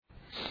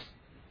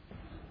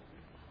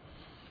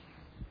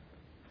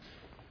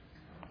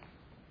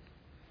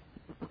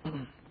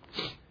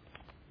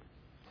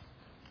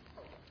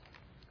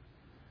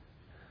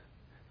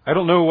I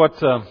don't know what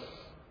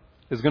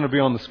is going to be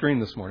on the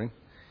screen this morning,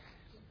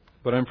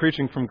 but I'm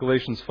preaching from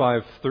Galatians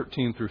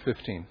 5:13 through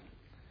 15.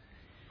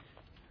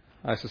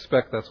 I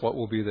suspect that's what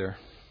will be there.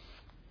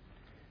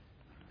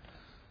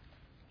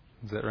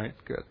 Is that right?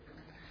 Good.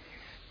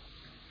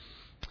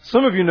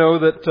 Some of you know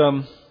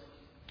that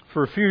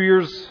for a few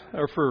years,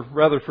 or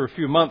for a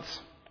few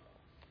months,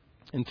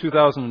 in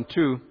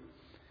 2002,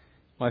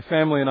 my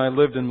family and I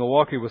lived in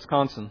Milwaukee,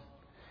 Wisconsin.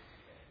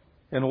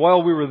 And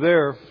while we were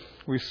there,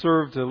 we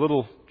served a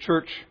little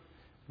church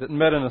that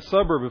met in a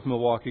suburb of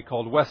Milwaukee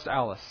called West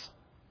Allis.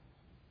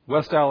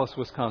 West Allis,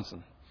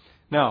 Wisconsin.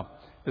 Now,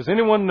 does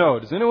anyone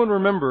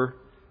remember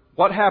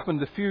what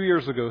happened a few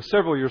years ago,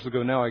 several years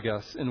ago now, I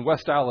guess, in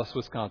West Allis,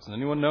 Wisconsin?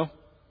 Anyone know?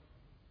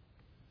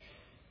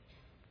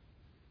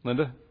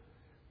 Linda?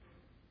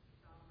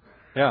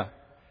 Yeah.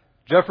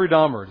 Jeffrey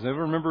Dahmer. Does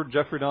anyone remember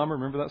Jeffrey Dahmer?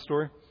 Remember that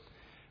story?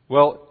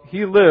 Well,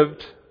 he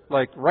lived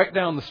right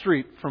down the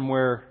street from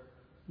where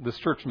this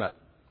church met,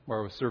 where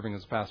I was serving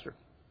as a pastor.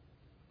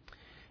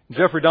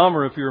 Jeffrey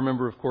Dahmer, if you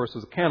remember, of course,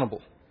 was a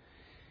cannibal.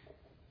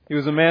 He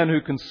was a man who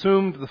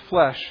consumed the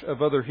flesh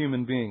of other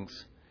human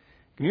beings.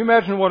 Can you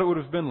imagine what it would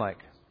have been like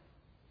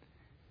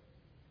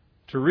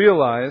to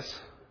realize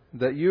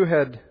that you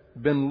had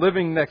been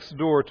living next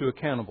door to a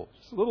cannibal?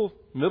 Just a little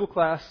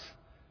middle-class,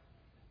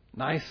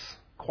 nice,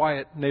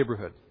 quiet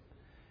neighborhood.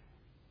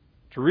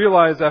 To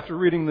realize after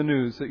reading the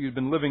news that you'd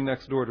been living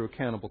next door to a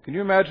cannibal. Can you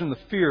imagine the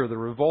fear, the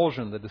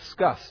revulsion, the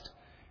disgust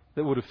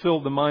that would have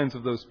filled the minds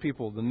of those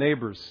people, the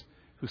neighbors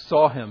who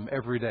saw him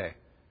every day?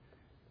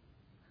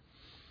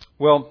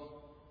 Well,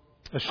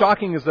 as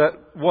shocking as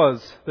that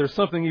was, there's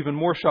something even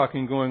more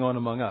shocking going on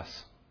among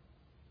us.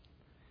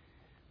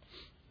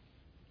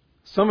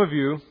 Some of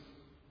you,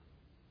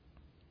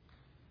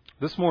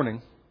 this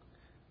morning,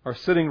 are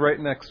sitting right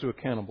next to a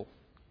cannibal.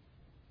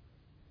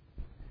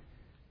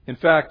 In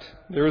fact,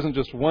 there isn't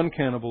just one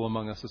cannibal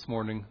among us this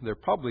morning. There are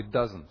probably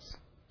dozens,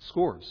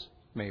 scores,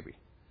 maybe.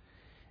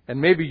 And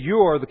maybe you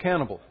are the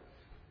cannibal,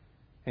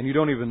 and you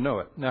don't even know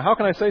it. Now, how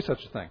can I say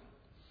such a thing?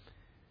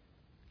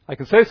 I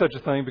can say such a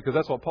thing because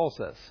that's what Paul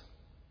says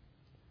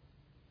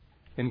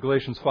in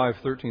Galatians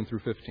 5:13 through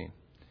 15.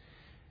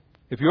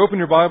 If you open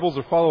your Bibles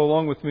or follow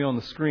along with me on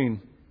the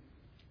screen,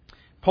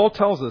 Paul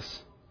tells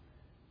us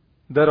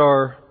that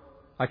our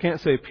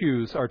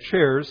pews, our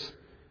chairs,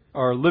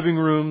 our living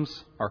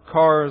rooms, our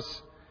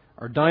cars,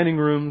 our dining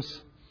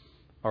rooms,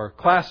 our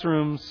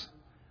classrooms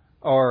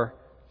are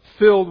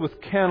filled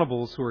with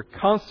cannibals who are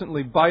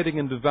constantly biting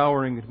and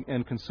devouring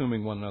and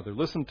consuming one another.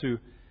 Listen to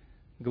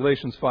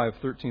Galatians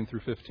 5:13 through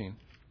 15.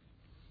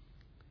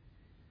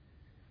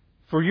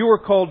 For you are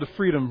called to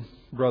freedom,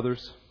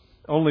 brothers.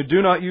 Only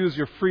do not use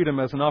your freedom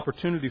as an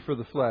opportunity for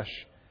the flesh,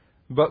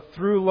 but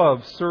through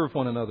love serve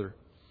one another.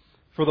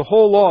 For the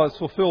whole law is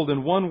fulfilled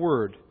in one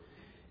word: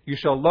 you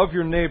shall love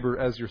your neighbor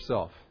as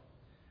yourself.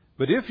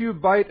 But if you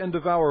bite and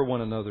devour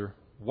one another,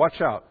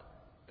 watch out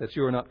that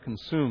you are not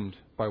consumed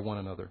by one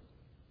another.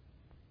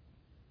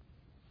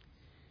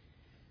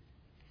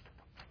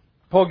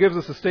 Paul gives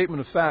us a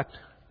statement of fact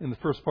in the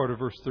first part of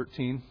verse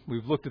 13.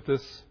 We've looked at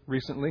this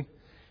recently.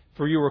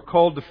 For you are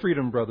called to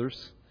freedom,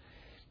 brothers.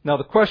 Now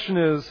the question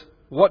is,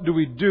 what do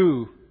we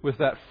do with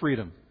that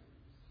freedom?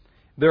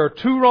 There are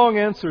two wrong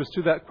answers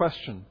to that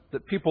question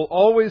that people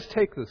always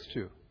take this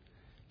to.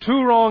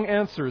 Two wrong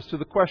answers to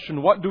the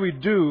question, what do we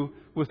do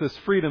with this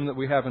freedom that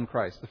we have in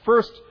Christ? The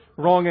first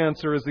wrong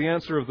answer is the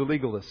answer of the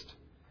legalist.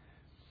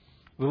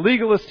 The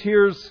legalist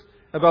hears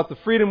about the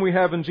freedom we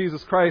have in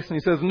Jesus Christ and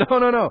he says,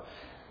 no.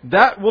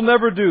 That will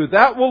never do.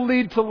 That will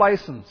lead to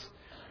license.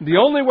 The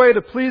only way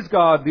to please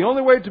God, the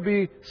only way to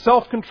be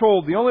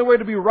self-controlled, the only way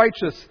to be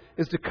righteous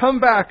is to come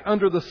back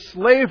under the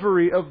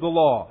slavery of the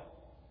law.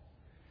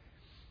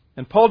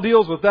 And Paul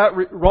deals with that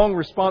wrong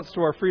response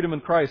to our freedom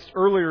in Christ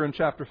earlier in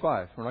chapter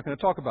 5. We're not going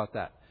to talk about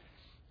that.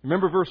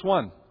 Remember verse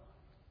 1.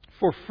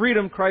 For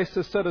freedom Christ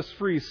has set us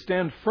free.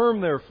 Stand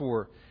firm,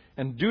 therefore,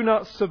 and do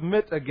not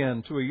submit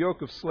again to a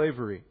yoke of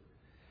slavery.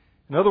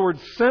 In other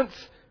words, since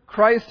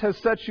Christ has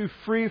set you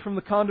free from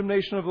the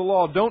condemnation of the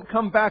law, don't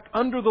come back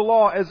under the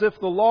law as if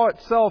the law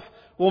itself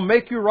will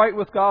make you right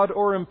with God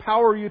or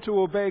empower you to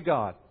obey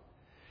God.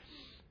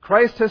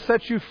 Christ has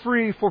set you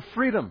free for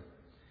freedom.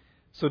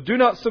 So do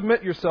not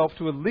submit yourself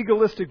to a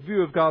legalistic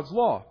view of God's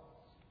law.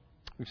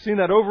 We've seen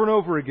that over and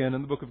over again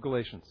in the book of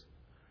Galatians.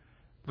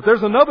 But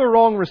there's another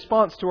wrong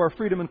response to our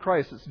freedom in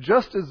Christ. It's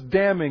just as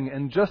damning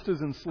and just as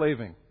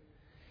enslaving.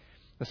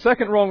 The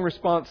second wrong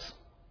response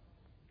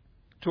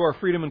to our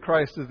freedom in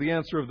Christ is the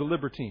answer of the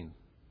libertine.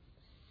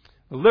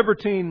 The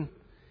libertine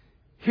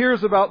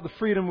hears about the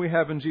freedom we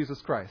have in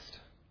Jesus Christ.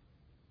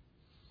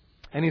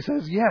 And he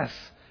says, yes,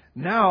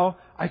 now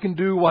I can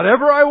do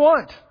whatever I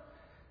want.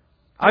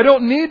 I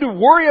don't need to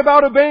worry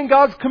about obeying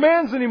God's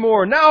commands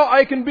anymore. Now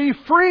I can be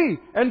free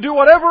and do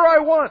whatever I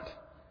want.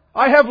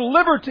 I have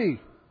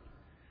liberty.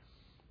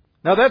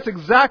 Now that's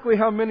exactly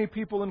how many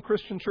people in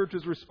Christian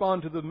churches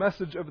respond to the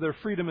message of their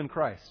freedom in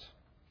Christ.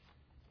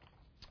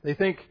 They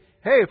think,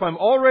 hey, if I'm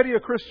already a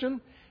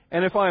Christian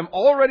and if I'm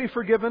already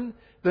forgiven,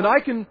 then I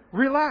can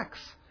relax.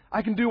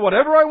 I can do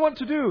whatever I want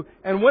to do.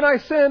 And when I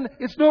sin,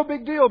 it's no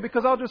big deal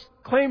because I'll just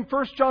claim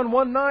 1 John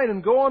 1:9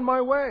 and go on my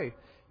way.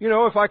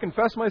 If I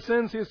confess my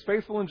sins, He is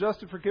faithful and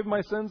just to forgive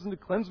my sins and to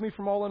cleanse me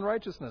from all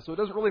unrighteousness. So it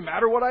doesn't really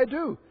matter what I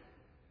do.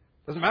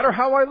 It doesn't matter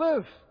how I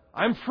live.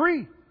 I'm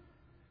free.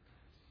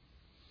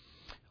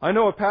 I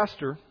know a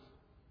pastor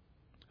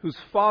whose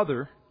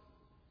father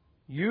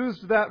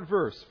used that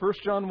verse, 1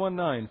 John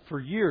 1:9, for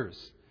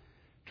years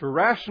to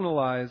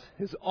rationalize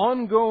his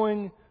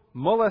ongoing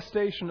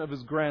molestation of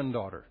his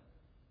granddaughter.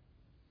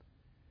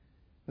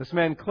 This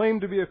man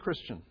claimed to be a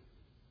Christian,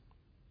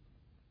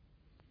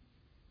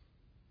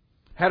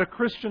 had a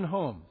Christian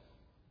home.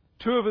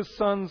 2 of his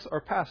sons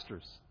are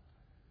pastors.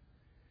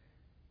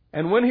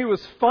 And when he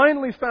was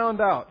finally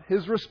found out,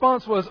 his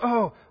response was,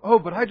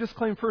 but I just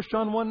claimed 1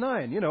 John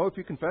 1:9. If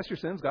you confess your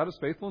sins, God is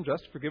faithful and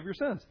just to forgive your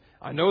sins.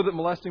 I know that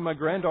molesting my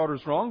granddaughter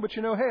is wrong, but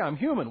hey, I'm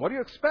human. What do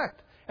you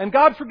expect? And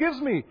God forgives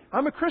me.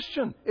 I'm a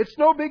Christian. It's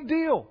no big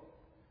deal.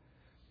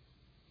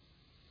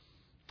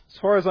 As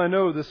far as I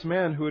know, this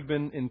man who had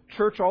been in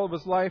church all of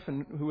his life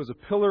and who was a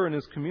pillar in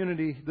his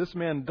community, this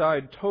man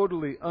died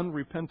totally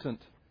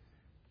unrepentant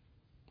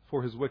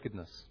for his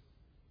wickedness.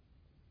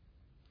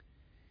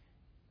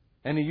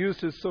 And he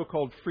used his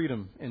so-called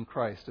freedom in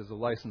Christ as a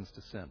license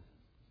to sin.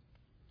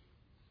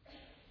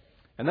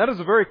 And that is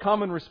a very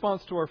common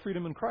response to our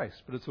freedom in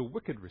Christ, but it's a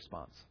wicked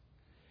response.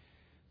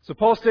 So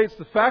Paul states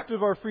the fact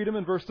of our freedom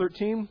in verse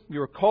 13.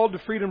 You are called to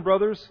freedom,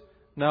 brothers.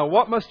 Now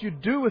what must you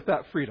do with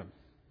that freedom?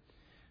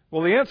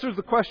 Well, he answers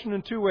the question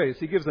in 2 ways.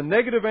 He gives a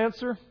negative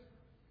answer.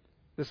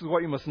 This is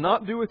what you must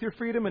not do with your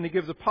freedom. And he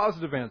gives a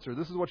positive answer.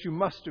 This is what you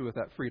must do with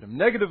that freedom.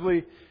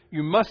 Negatively,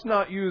 you must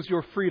not use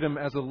your freedom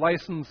as a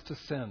license to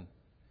sin.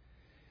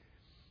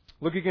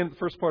 Look again at the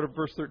first part of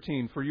verse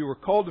 13. For you were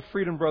called to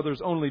freedom,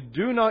 brothers, only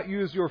do not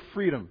use your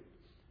freedom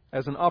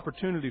as an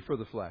opportunity for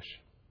the flesh.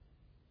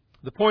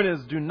 The point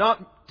is, do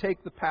not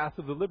take the path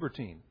of the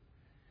libertine.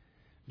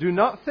 Do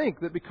not think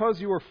that because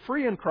you are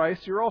free in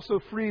Christ, you're also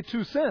free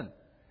to sin.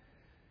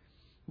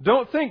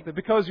 Don't think that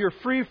because you're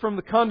free from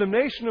the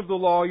condemnation of the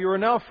law, you are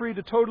now free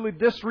to totally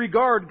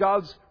disregard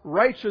God's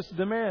righteous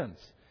demands.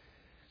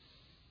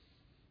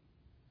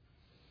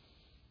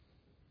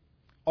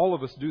 All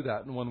of us do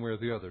that in one way or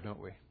the other,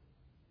 don't we?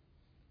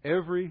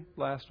 Every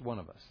last one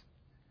of us.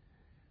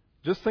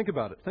 Just think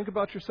about it. Think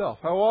about yourself.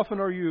 How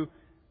often are you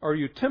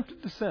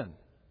tempted to sin?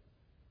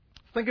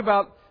 Think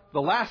about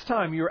the last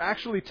time you were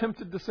actually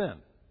tempted to sin,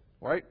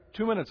 right?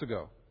 2 minutes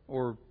ago,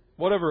 or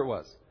whatever it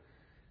was.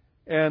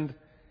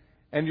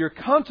 And you're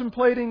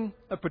contemplating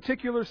a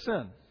particular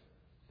sin.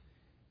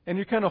 And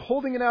you're kind of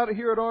holding it out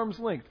here at arm's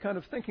length, kind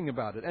of thinking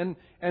about it.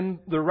 And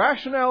the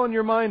rationale in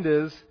your mind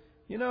is,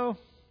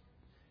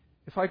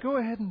 if I go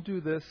ahead and do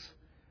this,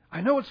 I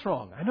know it's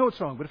wrong,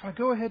 but if I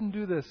go ahead and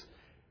do this,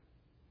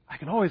 I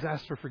can always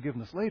ask for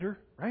forgiveness later,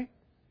 right?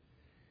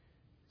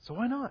 So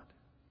why not?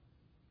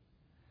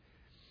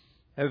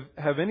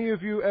 Have any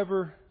of you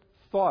ever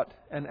thought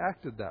and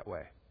acted that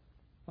way?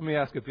 Let me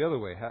ask it the other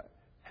way.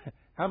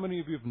 How many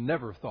of you have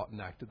never thought and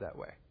acted that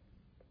way?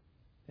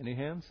 Any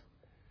hands?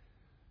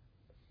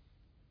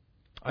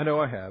 I know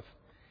I have.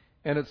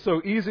 And it's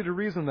so easy to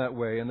reason that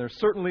way, and there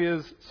certainly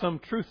is some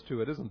truth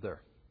to it, isn't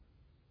there?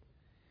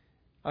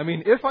 I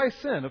mean, if I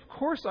sin, of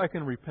course I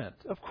can repent.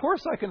 Of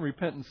course I can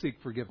repent and seek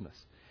forgiveness.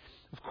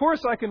 Of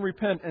course I can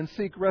repent and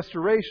seek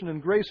restoration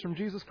and grace from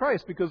Jesus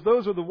Christ, because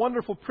those are the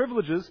wonderful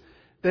privileges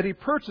that He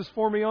purchased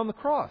for me on the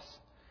cross.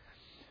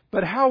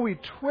 But how we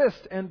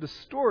twist and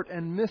distort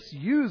and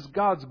misuse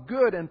God's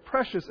good and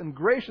precious and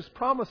gracious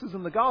promises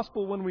in the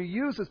gospel when we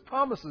use His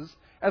promises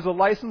as a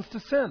license to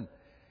sin.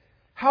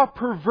 How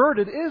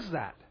perverted is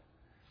that?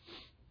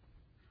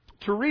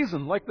 To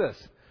reason like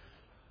this.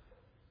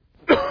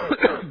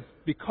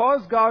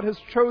 Because God has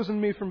chosen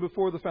me from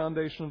before the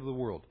foundation of the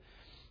world,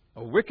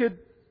 a wicked,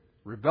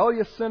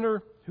 rebellious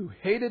sinner who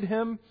hated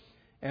Him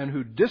and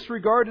who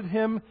disregarded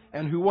Him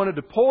and who wanted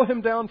to pull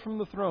Him down from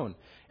the throne.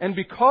 And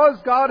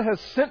because God has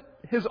sent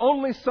His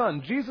only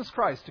Son, Jesus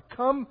Christ, to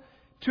come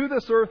to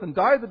this earth and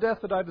die the death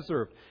that I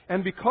deserved,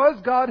 and because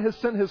God has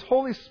sent His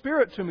Holy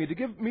Spirit to me to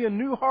give me a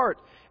new heart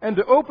and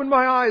to open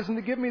my eyes and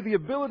to give me the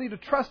ability to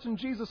trust in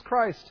Jesus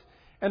Christ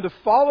and to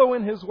follow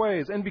in His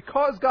ways, and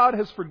because God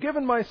has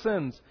forgiven my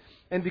sins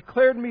and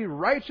declared me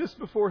righteous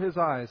before His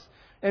eyes,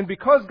 and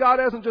because God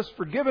hasn't just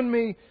forgiven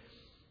me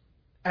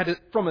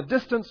from a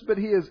distance, but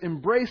He has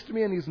embraced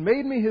me and He's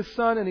made me His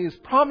Son and He has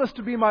promised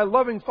to be my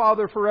loving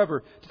Father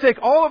forever. To take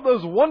all of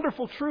those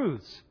wonderful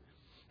truths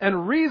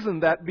and reason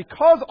that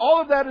because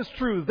all of that is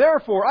true,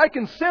 therefore I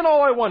can sin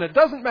all I want. It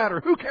doesn't matter.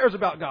 Who cares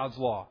about God's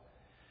law?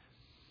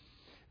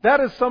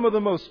 That is some of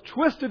the most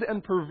twisted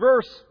and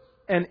perverse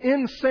and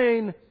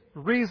insane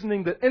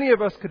reasoning that any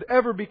of us could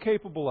ever be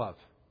capable of.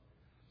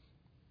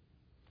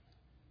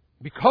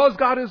 Because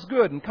God is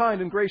good and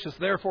kind and gracious,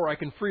 therefore I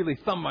can freely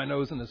thumb my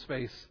nose in His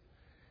face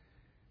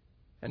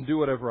and do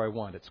whatever I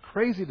want. It's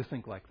crazy to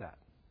think like that.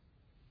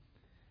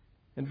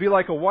 And be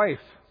like a wife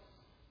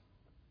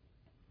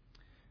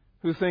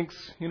who thinks,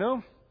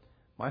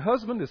 my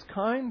husband is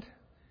kind,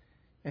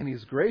 and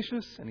He's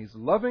gracious, and He's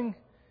loving,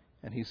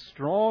 and He's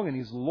strong, and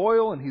He's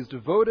loyal, and He's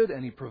devoted,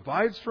 and He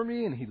provides for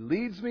me, and He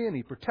leads me, and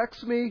He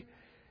protects me.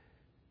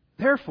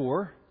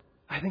 Therefore,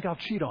 I think I'll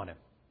cheat on Him.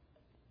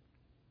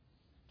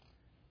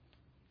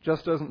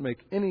 Just doesn't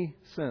make any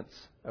sense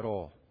at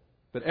all.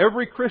 But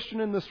every Christian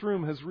in this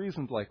room has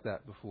reasoned like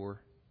that before.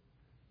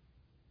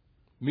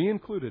 Me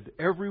included,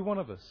 every one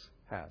of us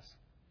has.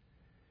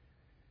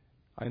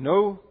 I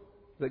know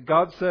that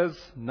God says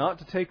not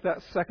to take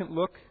that second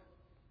look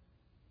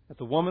at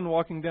the woman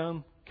walking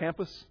down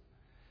campus.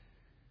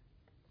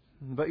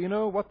 But you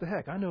know, what the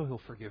heck? I know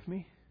He'll forgive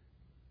me.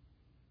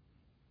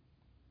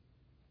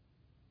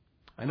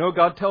 I know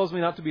God tells me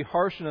not to be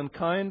harsh and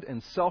unkind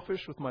and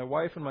selfish with my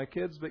wife and my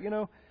kids, but you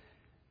know,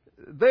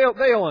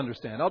 they'll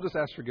understand. I'll just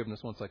ask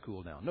forgiveness once I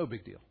cool down. No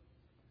big deal.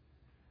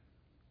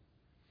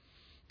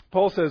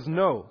 Paul says,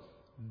 no,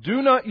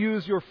 do not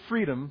use your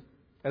freedom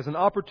as an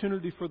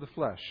opportunity for the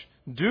flesh.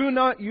 Do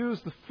not use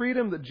the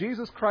freedom that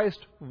Jesus Christ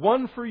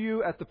won for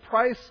you at the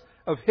price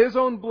of His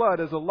own blood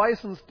as a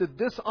license to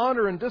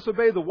dishonor and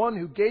disobey the one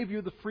who gave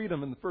you the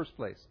freedom in the first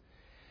place.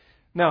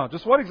 Now,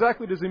 just what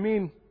exactly does he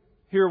mean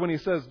here when he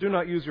says, do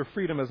not use your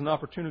freedom as an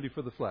opportunity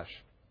for the flesh?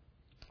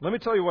 Let me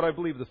tell you what I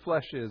believe the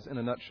flesh is in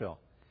a nutshell.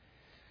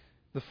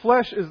 The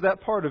flesh is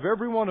that part of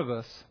every one of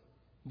us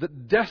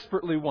that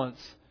desperately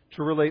wants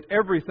to relate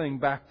everything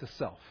back to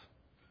self.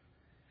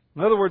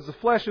 In other words, the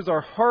flesh is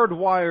our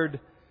hardwired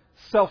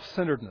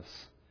self-centeredness.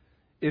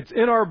 It's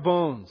in our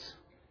bones.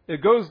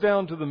 It goes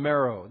down to the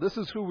marrow. This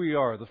is who we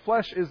are. The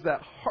flesh is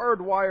that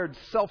hardwired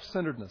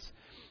self-centeredness.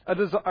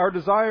 Our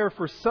desire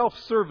for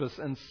self-service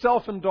and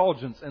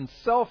self-indulgence and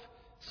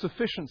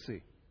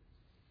self-sufficiency.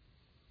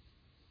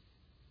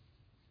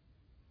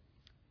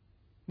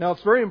 Now,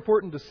 it's very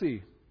important to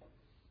see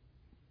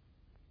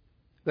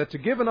that to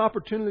give an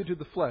opportunity to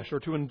the flesh or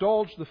to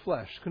indulge the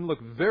flesh can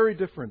look very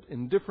different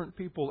in different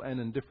people and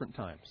in different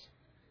times.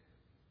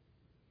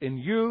 In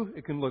you,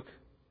 it can look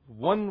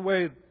one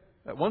way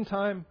at one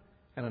time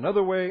and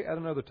another way at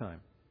another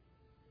time.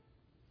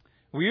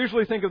 We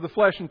usually think of the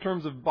flesh in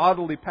terms of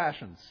bodily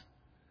passions,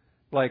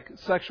 like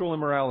sexual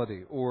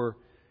immorality or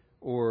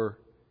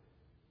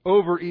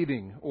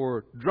overeating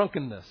or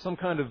drunkenness, some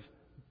kind of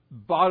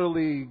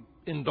bodily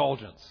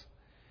indulgence.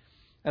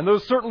 And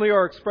those certainly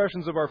are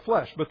expressions of our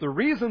flesh. But the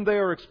reason they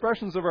are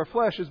expressions of our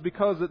flesh is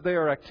because that they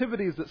are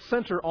activities that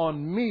center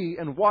on me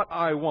and what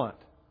I want.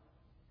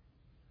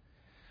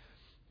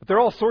 But there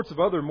are all sorts of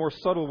other more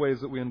subtle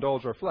ways that we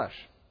indulge our flesh.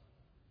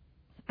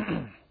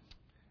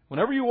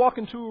 Whenever you walk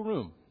into a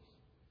room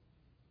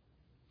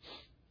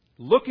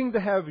looking to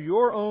have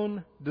your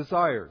own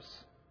desires,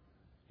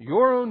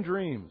 your own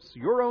dreams,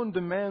 your own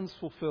demands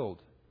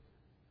fulfilled,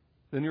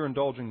 then you're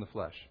indulging the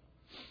flesh.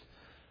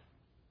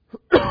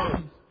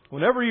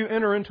 Whenever you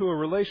enter into a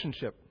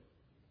relationship,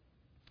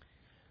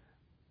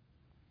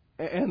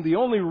 and the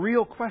only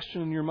real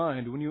question in your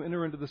mind when you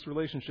enter into this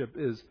relationship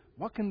is,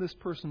 what can this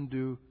person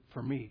do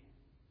for me?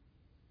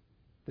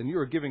 Then you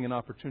are giving an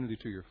opportunity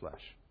to your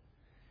flesh.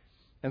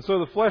 And so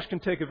the flesh can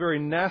take a very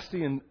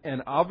nasty and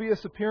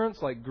obvious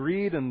appearance, like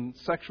greed and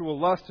sexual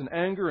lust and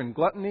anger and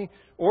gluttony,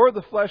 or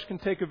the flesh can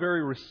take a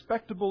very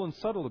respectable and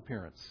subtle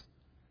appearance,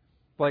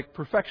 like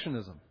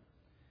perfectionism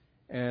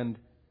and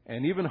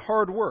even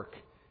hard work,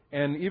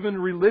 and even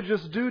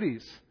religious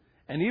duties,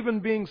 and even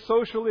being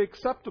socially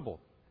acceptable.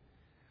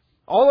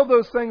 All of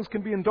those things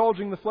can be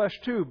indulging the flesh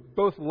too.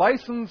 Both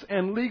license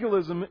and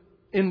legalism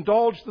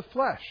indulge the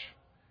flesh.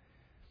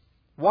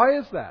 Why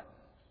is that?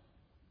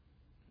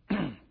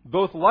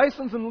 Both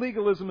license and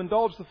legalism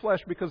indulge the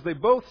flesh because they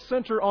both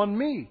center on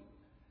me.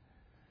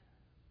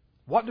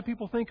 What do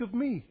people think of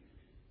me?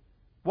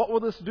 What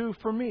will this do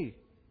for me?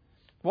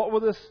 What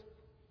will this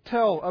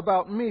tell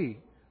about me?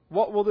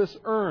 What will this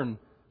earn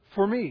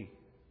for me?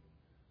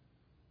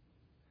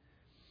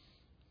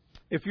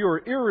 If you're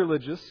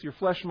irreligious, your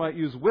flesh might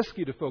use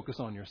whiskey to focus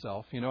on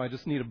yourself. I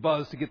just need a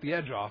buzz to get the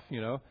edge off,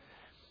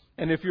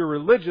 And if you're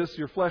religious,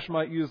 your flesh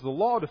might use the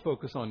law to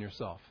focus on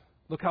yourself.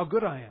 Look how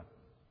good I am.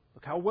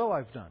 Look how well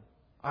I've done.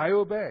 I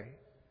obey.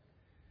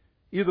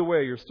 Either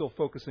way, you're still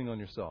focusing on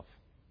yourself.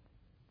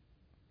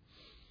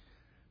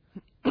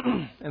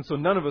 And so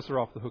none of us are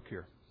off the hook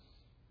here.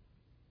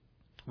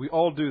 We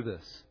all do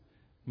this.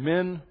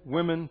 Men,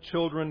 women,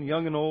 children,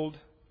 young and old.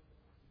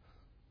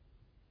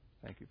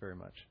 Thank you very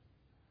much.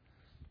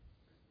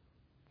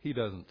 He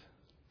doesn't.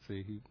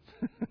 See,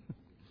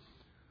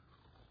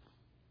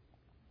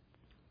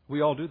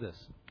 we all do this.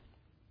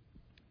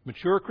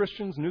 Mature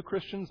Christians, new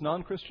Christians,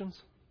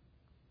 non-Christians.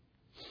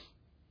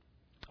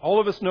 All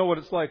of us know what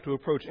it's like to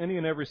approach any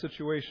and every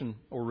situation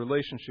or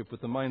relationship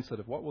with the mindset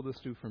of, what will this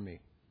do for me?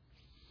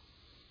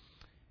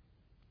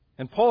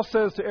 And Paul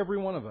says to every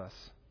one of us,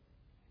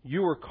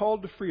 you are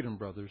called to freedom,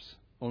 brothers,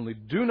 only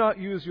do not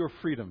use your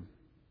freedom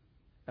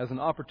as an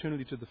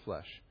opportunity to the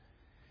flesh.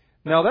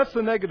 Now, that's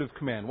the negative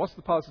command. What's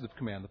the positive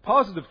command? The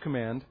positive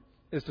command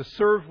is to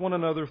serve one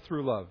another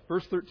through love.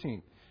 Verse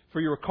 13. For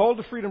you are called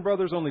to freedom,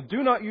 brothers, only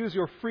do not use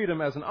your freedom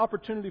as an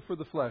opportunity for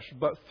the flesh,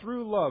 but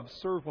through love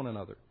serve one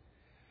another.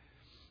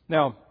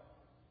 Now,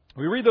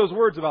 we read those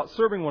words about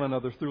serving one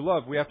another through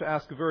love, we have to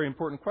ask a very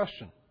important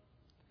question.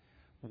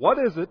 What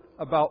is it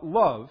about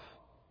love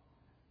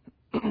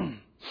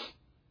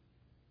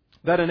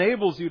that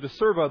enables you to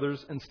serve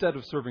others instead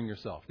of serving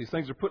yourself? These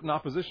things are put in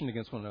opposition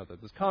against one another.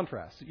 There's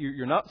contrast.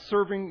 You're not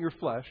serving your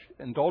flesh,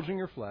 indulging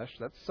your flesh.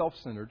 That's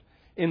self-centered.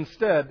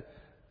 Instead,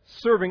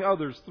 serving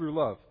others through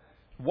love.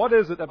 What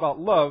is it about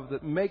love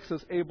that makes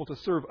us able to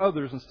serve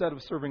others instead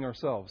of serving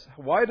ourselves?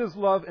 Why does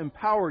love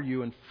empower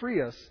you and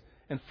free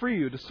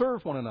you to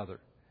serve one another?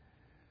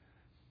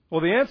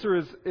 Well, the answer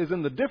is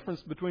in the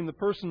difference between the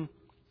person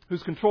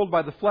who's controlled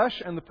by the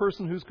flesh and the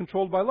person who's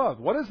controlled by love.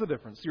 What is the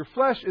difference? Your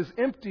flesh is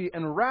empty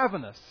and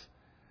ravenous,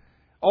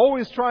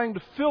 always trying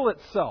to fill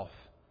itself.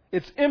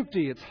 It's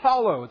empty, it's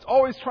hollow, it's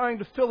always trying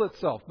to fill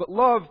itself. But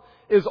love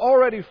is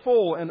already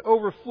full and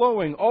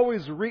overflowing,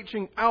 always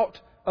reaching out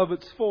of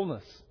its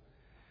fullness.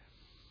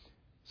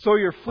 So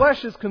your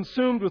flesh is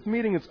consumed with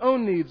meeting its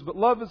own needs, but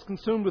love is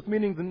consumed with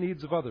meeting the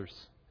needs of others.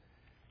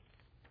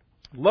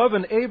 Love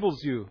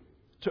enables you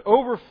to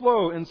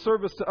overflow in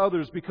service to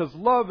others because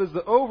love is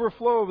the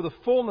overflow of the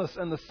fullness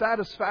and the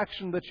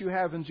satisfaction that you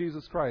have in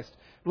Jesus Christ.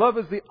 Love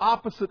is the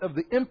opposite of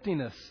the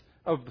emptiness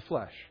of the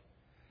flesh.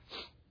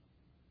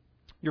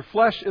 Your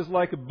flesh is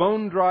like a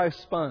bone-dry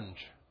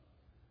sponge.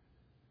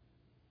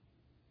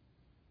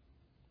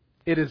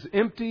 It is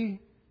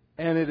empty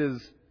and it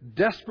is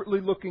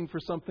desperately looking for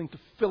something to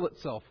fill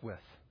itself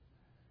with.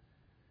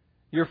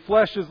 Your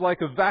flesh is like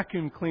a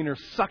vacuum cleaner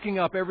sucking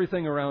up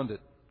everything around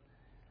it.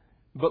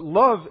 But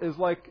love is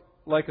like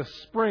a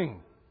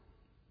spring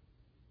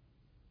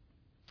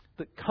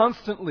that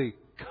constantly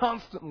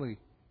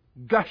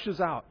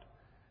gushes out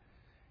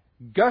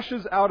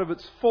of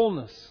its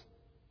fullness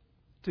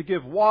to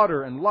give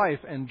water and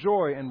life and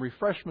joy and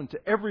refreshment to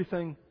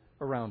everything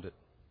around it.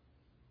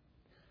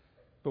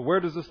 But where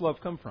does this love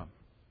come from?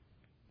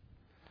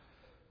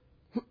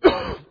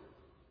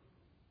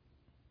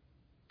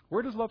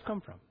 Where does love come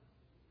from?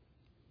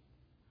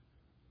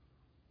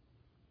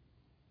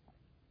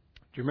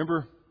 Do you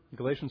remember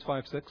Galatians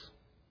 5:6?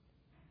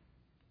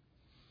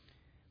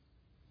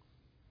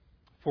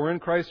 For in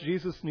Christ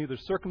Jesus neither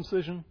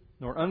circumcision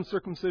nor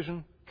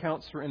uncircumcision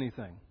counts for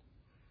anything,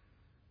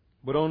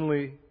 but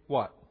only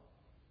what?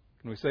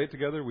 Can we say it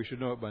together? We should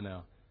know it by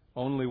now.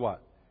 Only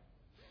what?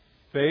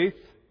 Faith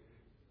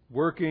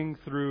working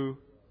through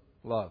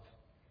love.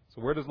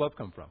 So where does love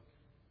come from?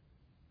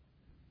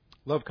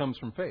 Love comes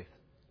from faith.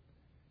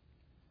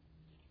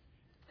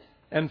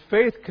 And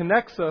faith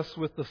connects us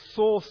with the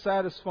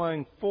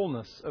soul-satisfying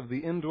fullness of the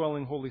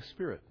indwelling Holy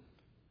Spirit.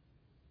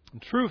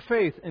 And true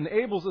faith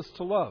enables us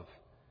to love.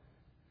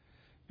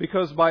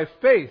 Because by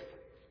faith,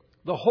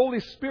 the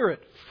Holy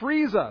Spirit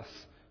frees us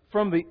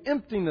from the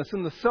emptiness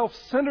and the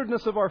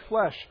self-centeredness of our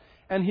flesh.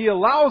 And He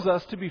allows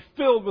us to be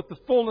filled with the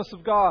fullness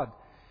of God.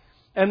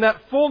 And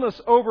that fullness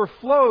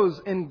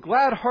overflows in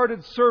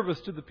glad-hearted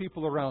service to the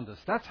people around us.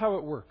 That's how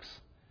it works.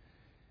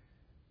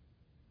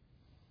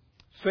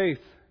 Faith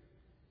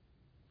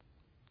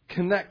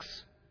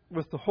connects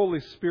with the Holy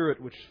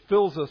Spirit, which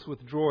fills us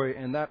with joy,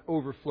 and that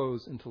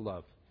overflows into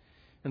love.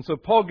 And so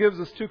Paul gives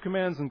us two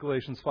commands in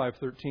Galatians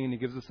 5:13. He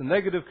gives us a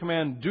negative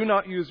command, do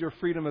not use your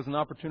freedom as an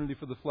opportunity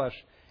for the flesh.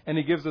 And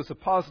he gives us a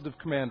positive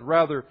command,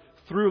 rather,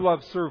 through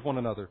love, serve one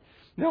another.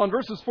 Now in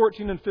verses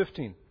 14 and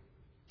 15,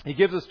 he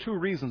gives us two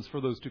reasons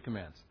for those two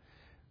commands.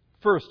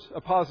 First,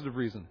 a positive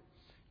reason.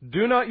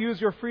 Do not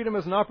use your freedom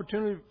as an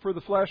opportunity for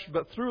the flesh,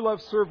 but through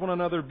love serve one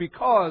another,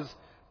 because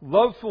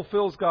love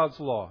fulfills God's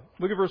law.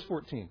 Look at verse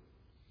 14.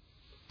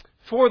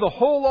 For the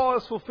whole law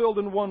is fulfilled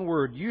in one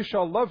word, you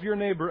shall love your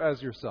neighbor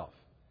as yourself.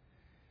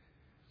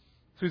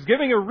 So he's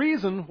giving a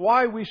reason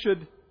why we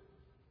should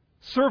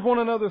serve one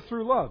another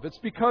through love. It's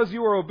because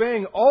you are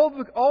obeying all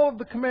of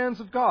the commands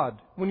of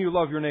God when you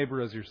love your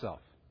neighbor as yourself.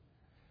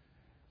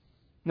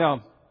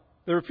 Now,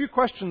 there are a few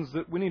questions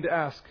that we need to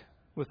ask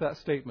with that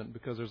statement,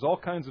 because there's all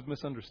kinds of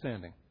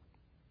misunderstanding.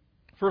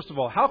 First of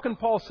all, how can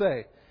Paul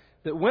say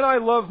that when I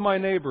love my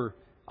neighbor,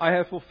 I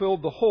have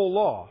fulfilled the whole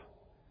law?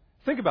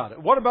 Think about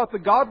it. What about the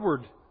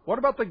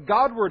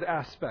Godward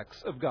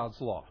aspects of God's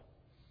law?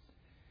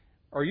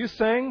 Are you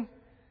saying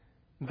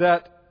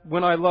that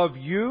when I love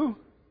you,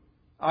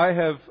 I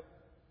have,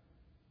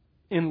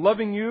 in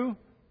loving you,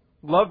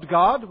 loved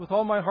God with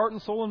all my heart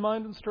and soul and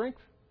mind and strength?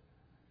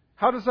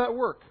 How does that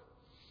work?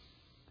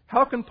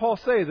 How can Paul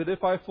say that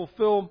I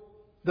fulfill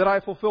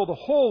the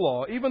whole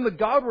law, even the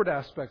Godward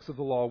aspects of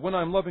the law, when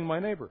I'm loving my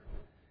neighbor?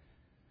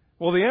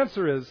 Well, the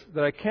answer is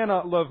that I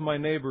cannot love my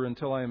neighbor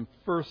until I am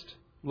first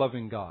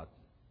loving God.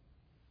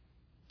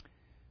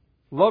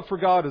 Love for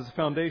God is the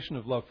foundation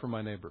of love for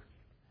my neighbor.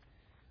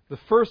 The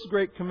first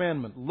great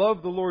commandment,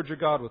 love the Lord your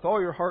God with all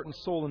your heart and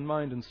soul and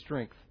mind and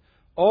strength,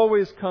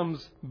 always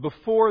comes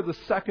before the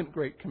second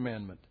great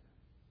commandment,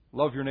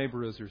 love your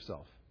neighbor as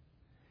yourself.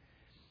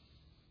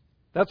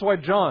 That's why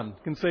John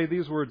can say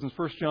these words in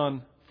 1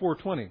 John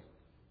 4:20.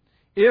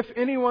 If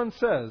anyone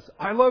says,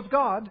 I love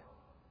God,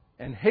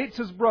 and hates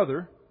his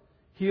brother,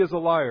 he is a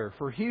liar.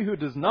 For he who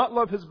does not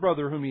love his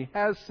brother whom he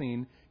has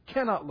seen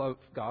cannot love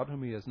God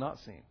whom he has not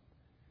seen.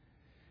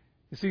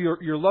 You see,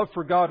 your love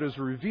for God is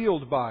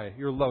revealed by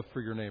your love for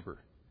your neighbor.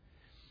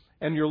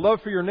 And your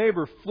love for your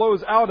neighbor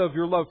flows out of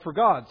your love for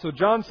God. So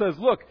John says,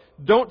 look,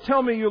 don't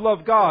tell me you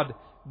love God.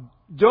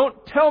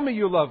 Don't tell me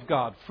you love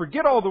God.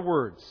 Forget all the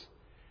words.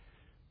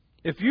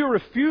 If you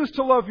refuse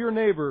to love your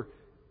neighbor,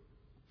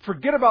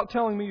 forget about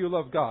telling me you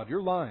love God.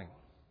 You're lying.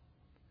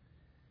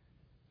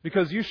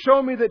 Because you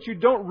show me that you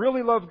don't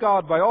really love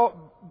God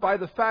by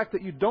the fact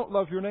that you don't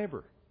love your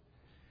neighbor.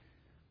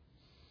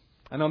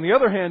 And on the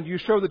other hand, you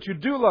show that you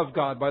do love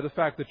God by the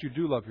fact that you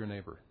do love your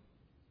neighbor.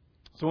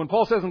 So when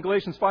Paul says in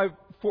Galatians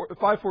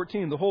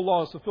 5:14, the whole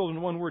law is fulfilled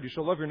in one word, you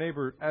shall love your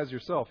neighbor as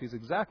yourself, he's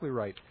exactly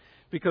right.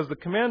 Because the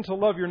command to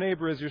love your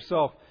neighbor as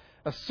yourself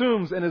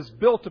assumes and is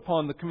built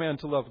upon the command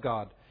to love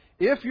God.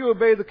 If you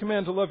obey the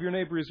command to love your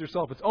neighbor as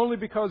yourself, it's only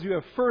because you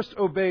have first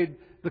obeyed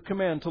the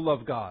command to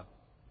love God.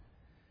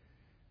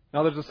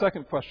 Now there's a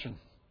second question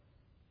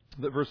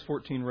that verse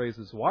 14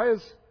 raises. Why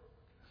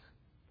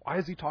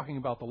is he talking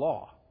about the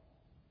law?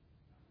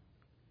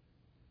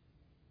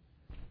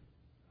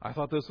 I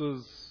thought this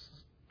was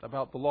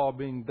about the law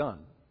being done.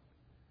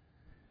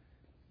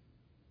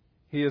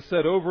 He has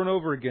said over and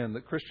over again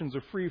that Christians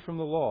are free from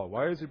the law.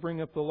 Why does he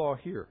bring up the law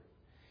here?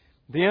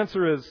 The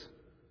answer is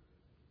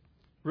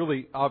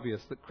really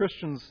obvious, that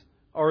Christians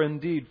are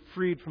indeed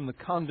freed from the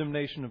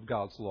condemnation of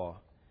God's law.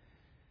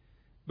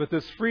 But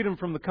this freedom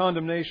from the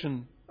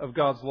condemnation of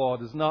God's law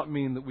does not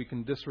mean that we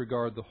can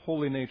disregard the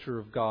holy nature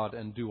of God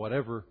and do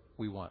whatever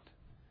we want.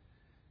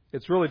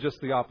 It's really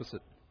just the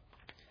opposite.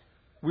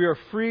 We are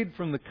freed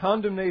from the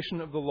condemnation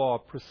of the law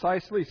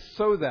precisely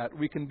so that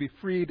we can be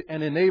freed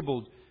and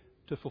enabled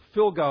to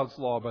fulfill God's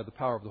law by the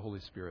power of the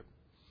Holy Spirit.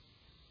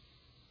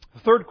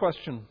 The third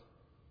question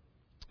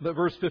that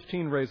verse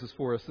 15 raises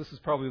for us, this is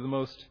probably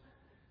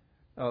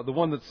the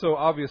one that's so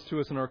obvious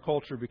to us in our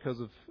culture because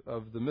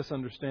of the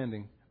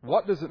misunderstanding.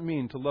 What does it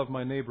mean to love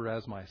my neighbor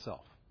as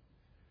myself?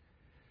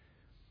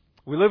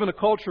 We live in a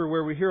culture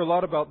where we hear a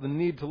lot about the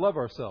need to love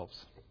ourselves.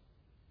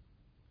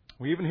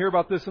 We even hear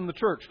about this in the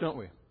church, don't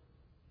we?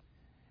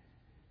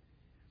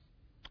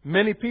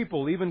 Many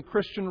people, even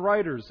Christian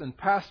writers and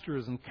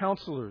pastors and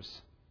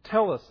counselors,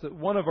 tell us that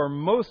one of our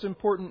most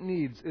important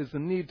needs is the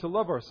need to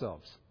love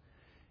ourselves.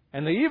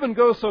 And they even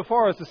go so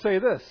far as to say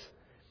this: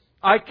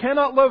 I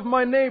cannot love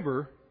my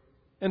neighbor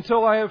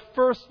until I have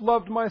first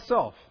loved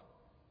myself.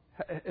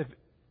 Have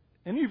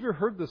any of you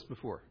heard this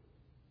before?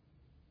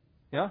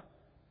 Yeah?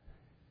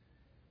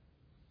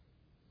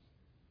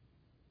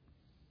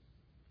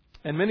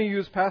 And many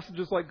use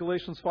passages like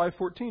Galatians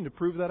 5:14 to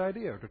prove that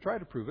idea, or to try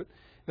to prove it.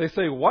 They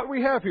say what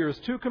we have here is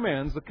two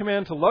commands: the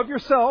command to love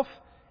yourself,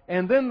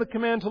 and then the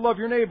command to love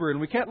your neighbor.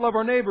 And we can't love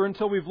our neighbor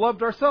until we've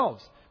loved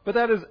ourselves. But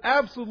that is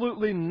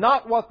absolutely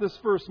not what this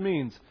verse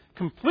means.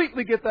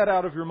 Completely get that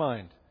out of your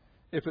mind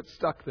if it's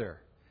stuck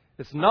there.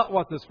 It's not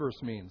what this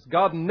verse means.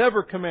 God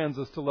never commands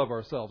us to love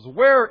ourselves.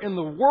 Where in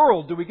the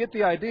world do we get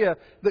the idea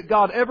that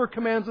God ever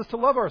commands us to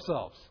love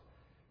ourselves?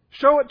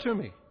 Show it to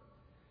me.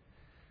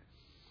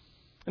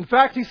 In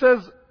fact, he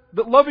says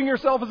that loving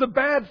yourself is a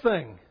bad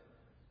thing.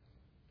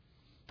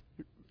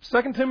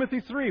 2 Timothy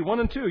 3:1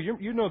 and 2,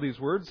 you know these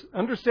words.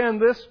 Understand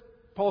this,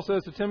 Paul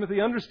says to Timothy,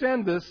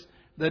 understand this,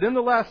 that in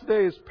the last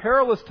days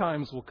perilous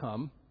times will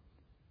come.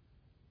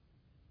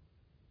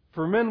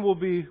 For men will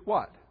be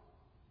what?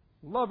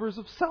 Lovers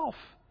of self.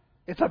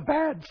 It's a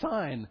bad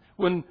sign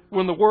when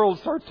the world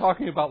starts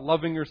talking about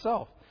loving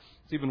yourself.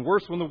 It's even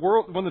worse when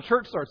the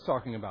church starts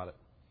talking about it.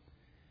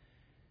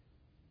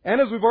 And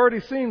as we've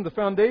already seen, the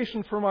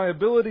foundation for my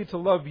ability to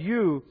love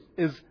you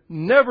is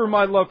never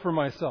my love for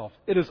myself.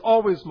 It is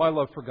always my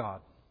love for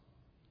God.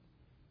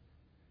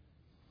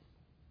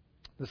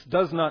 This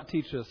does not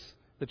teach us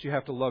that you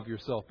have to love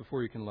yourself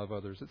before you can love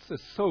others. It's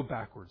just so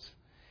backwards.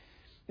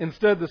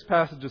 Instead, this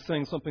passage is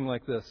saying something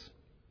like this.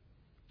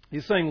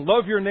 He's saying,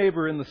 love your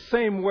neighbor in the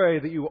same way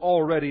that you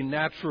already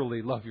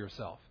naturally love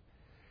yourself.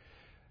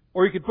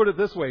 Or you could put it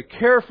this way: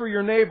 care for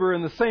your neighbor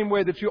in the same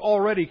way that you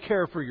already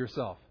care for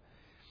yourself.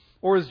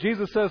 Or as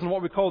Jesus says in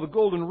what we call the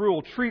Golden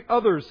Rule, treat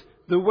others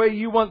the way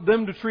you want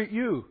them to treat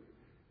you.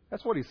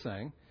 That's what he's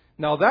saying.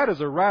 Now that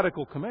is a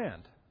radical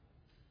command.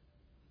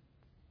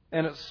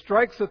 And it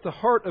strikes at the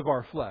heart of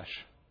our flesh.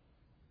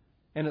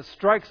 And it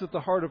strikes at the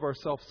heart of our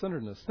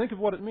self-centeredness. Think of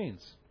what it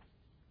means.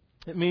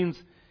 It means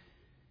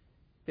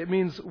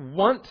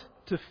want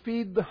to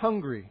feed the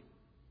hungry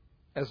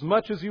as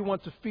much as you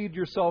want to feed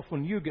yourself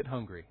when you get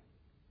hungry.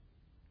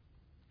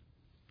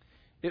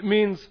 It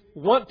means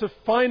want to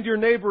find your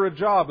neighbor a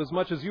job as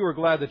much as you are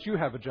glad that you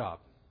have a job.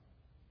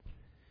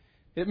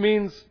 It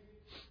means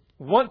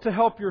want to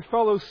help your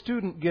fellow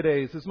student get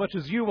A's as much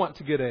as you want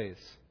to get A's.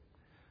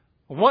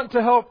 Want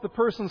to help the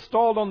person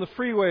stalled on the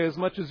freeway as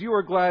much as you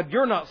are glad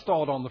you're not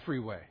stalled on the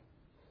freeway.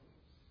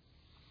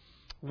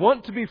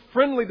 Want to be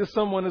friendly to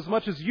someone as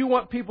much as you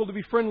want people to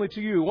be friendly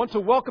to you. Want to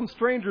welcome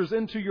strangers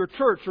into your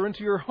church or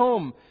into your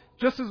home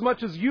just as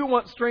much as you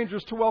want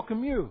strangers to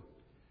welcome you.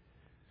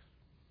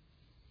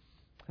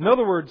 In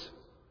other words,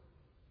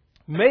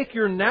 make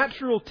your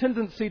natural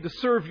tendency to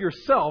serve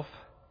yourself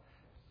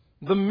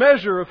the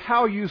measure of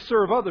how you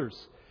serve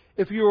others.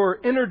 If you're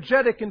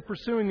energetic in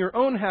pursuing your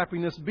own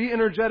happiness, be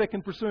energetic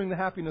in pursuing the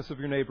happiness of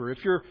your neighbor.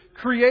 If you're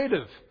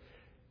creative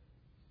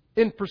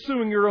in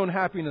pursuing your own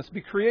happiness,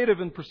 be creative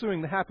in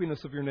pursuing the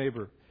happiness of your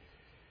neighbor.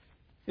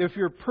 If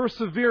you're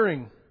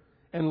persevering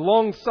and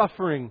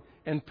long-suffering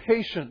and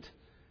patient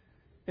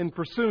in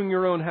pursuing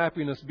your own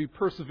happiness, be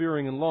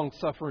persevering and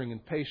long-suffering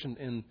and patient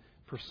in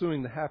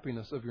pursuing the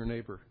happiness of your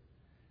neighbor.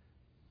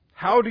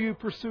 How do you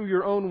pursue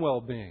your own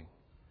well-being?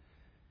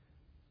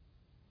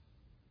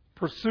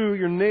 Pursue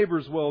your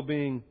neighbor's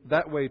well-being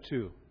that way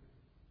too.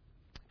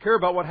 Care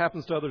about what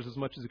happens to others as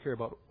much as you care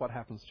about what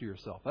happens to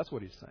yourself. That's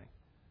what he's saying.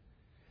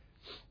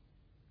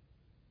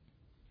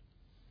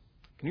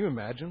 Can you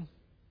imagine?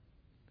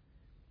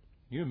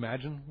 Can you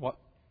imagine what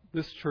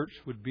this church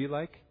would be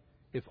like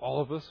if all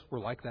of us were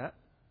like that?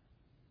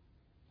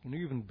 Can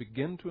you even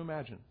begin to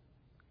imagine?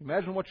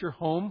 Imagine what your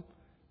home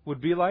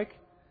would be like.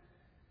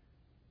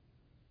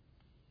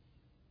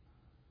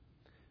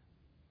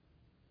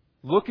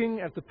 Looking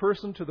at the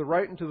person to the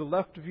right and to the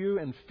left of you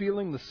and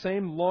feeling the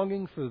same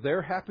longing for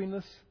their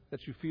happiness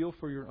that you feel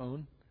for your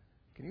own.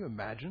 Can you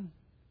imagine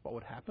what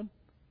would happen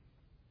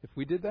if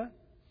we did that?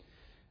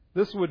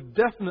 This would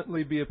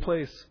definitely be a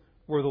place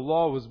where the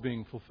law was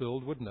being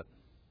fulfilled, wouldn't it?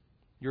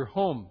 Your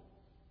home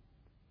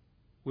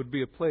would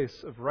be a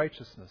place of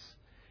righteousness.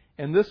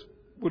 And this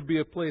would be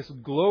a place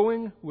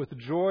glowing with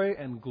joy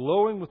and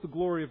glowing with the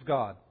glory of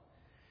God.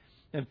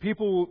 And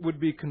people would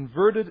be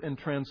converted and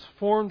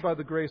transformed by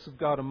the grace of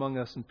God among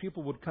us. And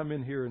people would come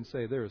in here and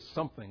say, there is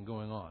something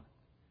going on.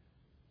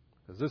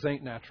 Because this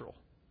ain't natural.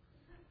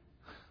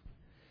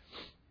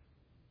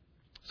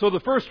 So the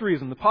first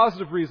reason, the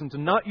positive reason to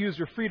not use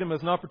your freedom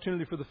as an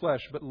opportunity for the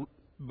flesh,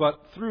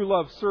 but through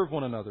love serve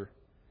one another,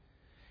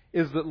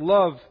 is that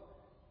love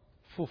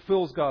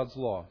fulfills God's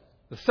law.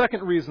 The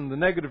second reason, the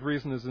negative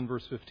reason, is in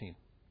verse 15.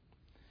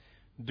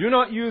 Do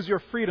not use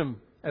your freedom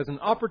as an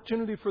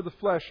opportunity for the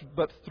flesh,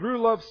 but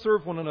through love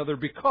serve one another,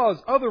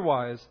 because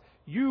otherwise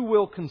you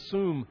will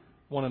consume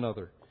one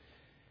another.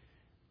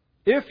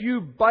 If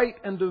you bite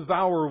and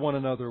devour one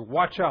another,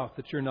 watch out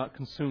that you're not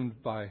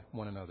consumed by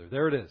one another.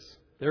 There it is.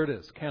 There it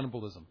is.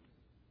 Cannibalism.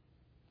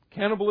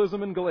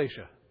 Cannibalism in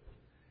Galatia.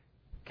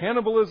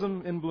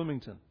 Cannibalism in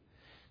Bloomington.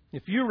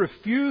 If you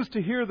refuse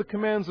to hear the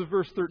commands of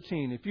verse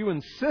 13, if you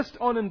insist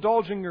on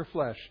indulging your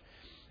flesh,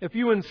 if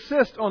you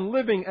insist on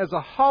living as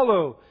a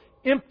hollow,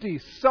 empty,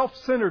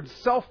 self-centered,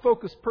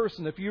 self-focused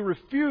person, if you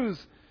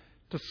refuse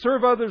to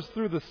serve others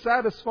through the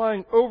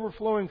satisfying,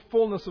 overflowing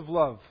fullness of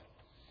love,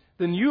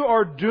 then you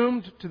are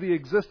doomed to the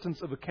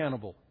existence of a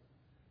cannibal.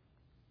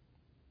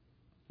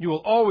 You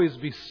will always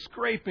be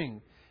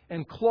scraping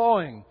and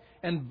clawing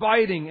and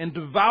biting and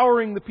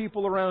devouring the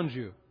people around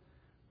you.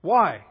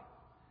 Why?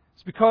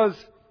 It's because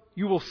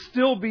you will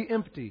still be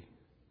empty.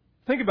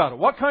 Think about it.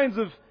 What kinds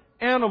of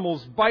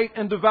animals bite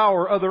and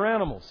devour other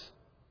animals?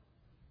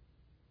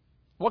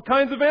 What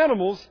kinds of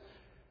animals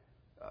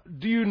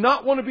do you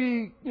not want to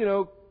be,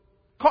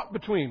 caught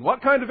between?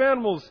 What kind of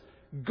animals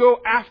go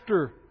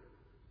after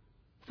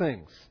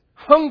things?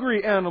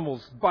 Hungry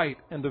animals bite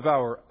and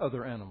devour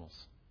other animals.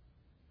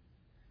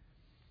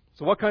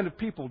 So what kind of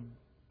people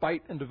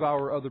bite and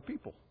devour other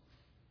people?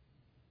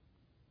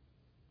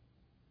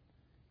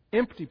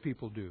 Empty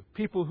people do.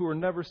 People who are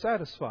never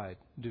satisfied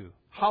do.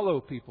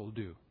 Hollow people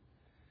do.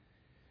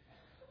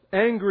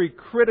 Angry,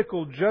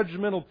 critical,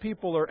 judgmental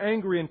people are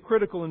angry and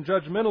critical and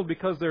judgmental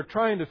because they're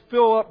trying to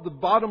fill up the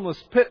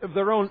bottomless pit of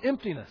their own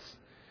emptiness.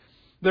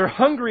 They're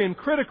hungry and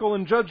critical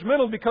and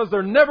judgmental because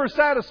they're never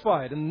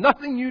satisfied, and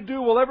nothing you do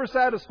will ever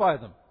satisfy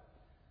them.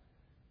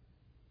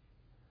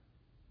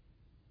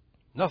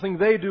 Nothing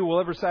they do will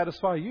ever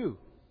satisfy you.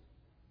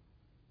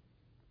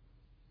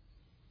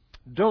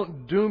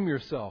 Don't doom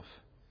yourself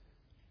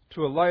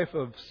to a life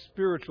of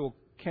spiritual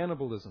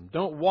cannibalism.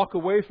 Don't walk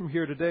away from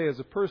here today as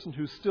a person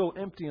who's still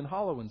empty and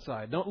hollow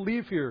inside. Don't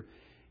leave here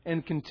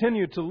and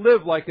continue to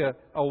live like a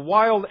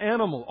wild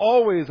animal,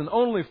 always and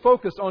only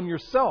focused on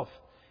yourself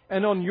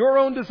and on your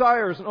own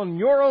desires and on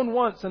your own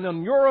wants and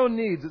on your own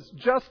needs. It's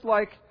just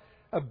like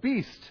a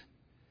beast.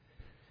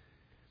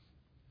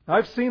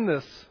 I've seen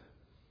this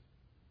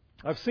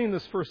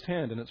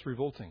firsthand, and it's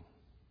revolting.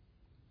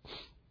 I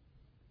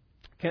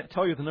can't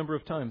tell you the number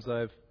of times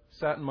I've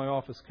sat in my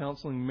office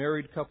counseling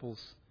married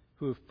couples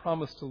who have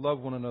promised to love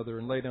one another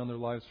and lay down their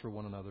lives for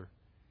one another.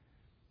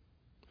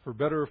 For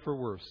better or for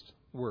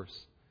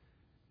worse.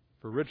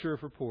 For richer or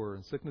for poorer,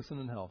 in sickness and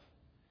in health.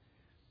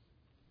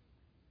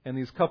 And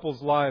these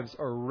couples' lives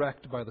are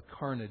wrecked by the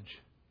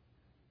carnage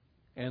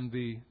and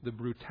the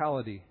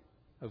brutality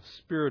of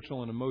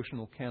spiritual and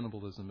emotional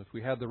cannibalism. If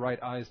we had the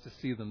right eyes to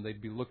see them,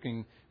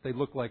 they'd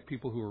look like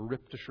people who are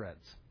ripped to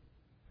shreds.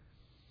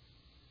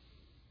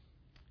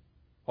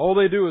 All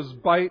they do is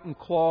bite and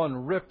claw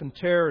and rip and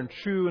tear and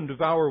chew and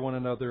devour one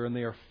another, and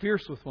they are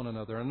fierce with one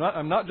another.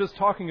 I'm not just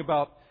talking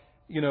about,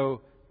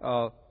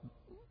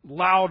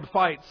 loud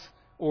fights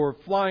or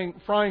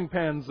frying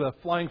pans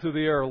flying through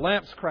the air, or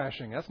lamps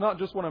crashing. That's not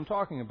just what I'm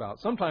talking about.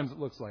 Sometimes it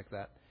looks like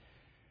that.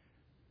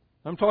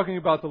 I'm talking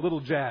about the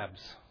little jabs,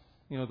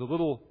 You know, the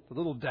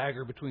little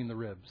dagger between the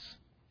ribs.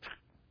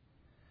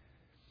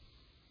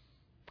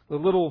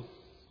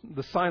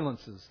 The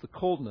silences, the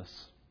coldness,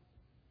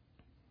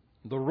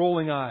 the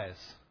rolling eyes,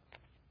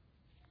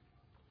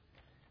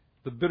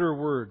 the bitter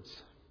words,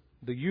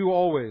 the you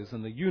always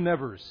and the you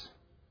nevers,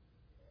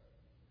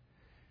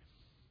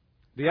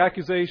 the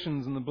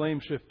accusations and the blame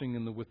shifting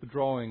and the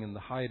withdrawing and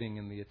the hiding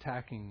and the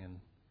attacking, and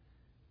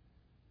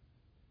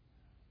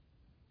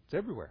it's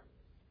everywhere.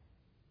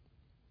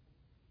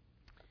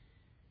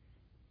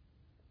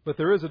 But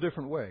there is a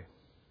different way.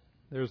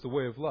 There's the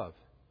way of love.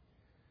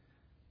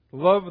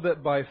 Love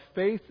that by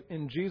faith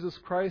in Jesus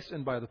Christ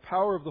and by the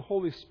power of the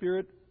Holy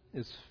Spirit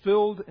is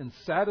filled and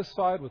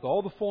satisfied with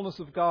all the fullness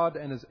of God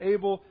and is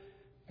able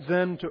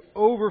then to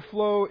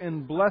overflow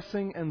in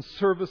blessing and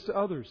service to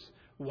others.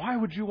 Why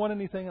would you want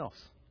anything else?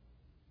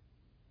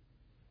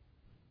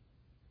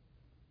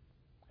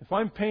 If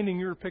I'm painting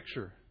your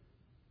picture,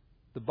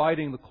 the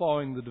biting, the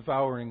clawing, the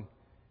devouring,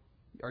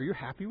 are you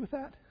happy with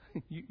that?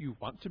 You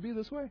want to be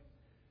this way?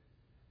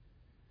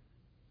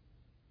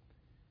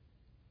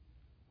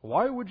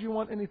 Why would you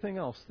want anything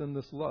else than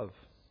this love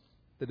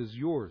that is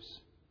yours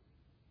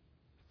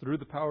through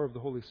the power of the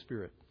Holy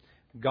Spirit?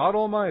 God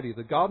Almighty,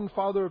 the God and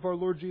Father of our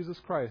Lord Jesus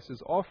Christ,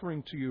 is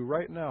offering to you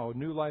right now a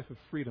new life of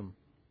freedom.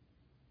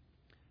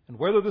 And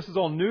whether this is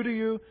all new to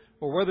you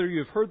or whether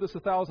you've heard this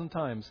 1,000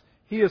 times,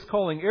 He is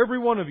calling every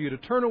one of you to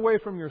turn away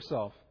from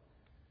yourself.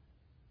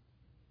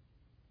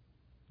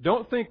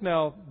 Don't check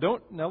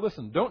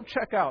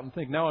out and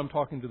think, now I'm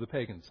talking to the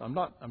pagans. I'm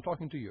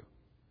talking to you.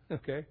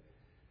 Okay?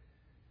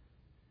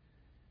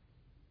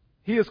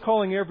 He is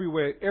calling every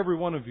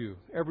one of you,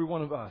 every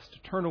one of us, to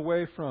turn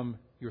away from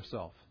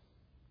yourself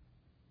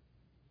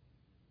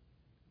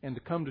and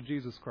to come to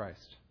Jesus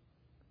Christ.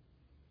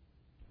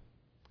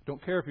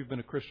 Don't care if you've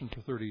been a Christian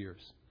for 30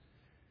 years.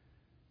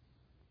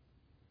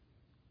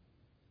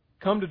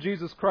 Come to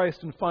Jesus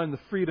Christ and find the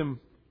freedom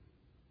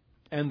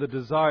and the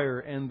desire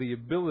and the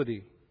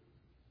ability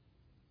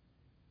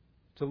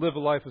to live a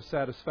life of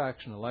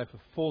satisfaction, a life of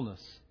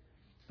fullness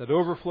that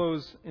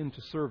overflows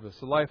into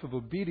service, a life of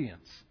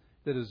obedience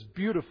that is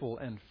beautiful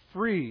and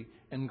free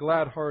and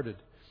glad-hearted.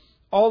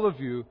 All of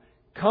you,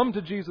 come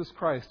to Jesus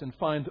Christ and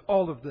find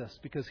all of this,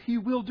 because He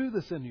will do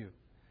this in you.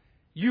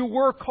 You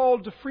were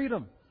called to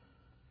freedom.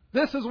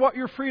 This is what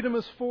your freedom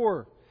is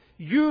for.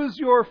 Use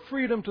your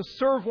freedom to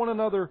serve one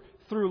another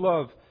through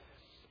love.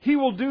 He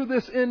will do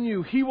this in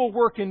you. He will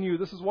work in you.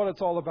 This is what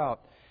it's all about.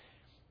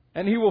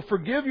 And He will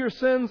forgive your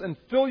sins and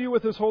fill you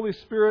with His Holy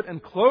Spirit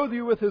and clothe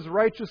you with His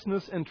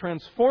righteousness and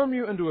transform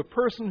you into a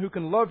person who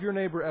can love your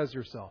neighbor as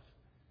yourself.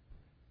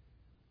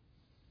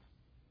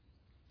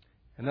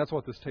 And that's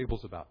what this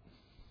table's about.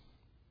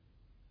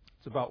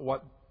 It's about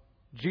what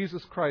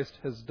Jesus Christ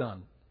has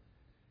done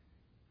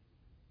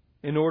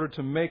in order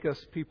to make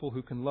us people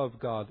who can love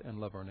God and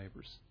love our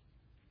neighbors,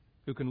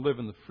 who can live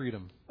in the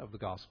freedom of the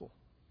gospel.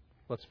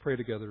 Let's pray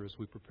together as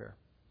we prepare.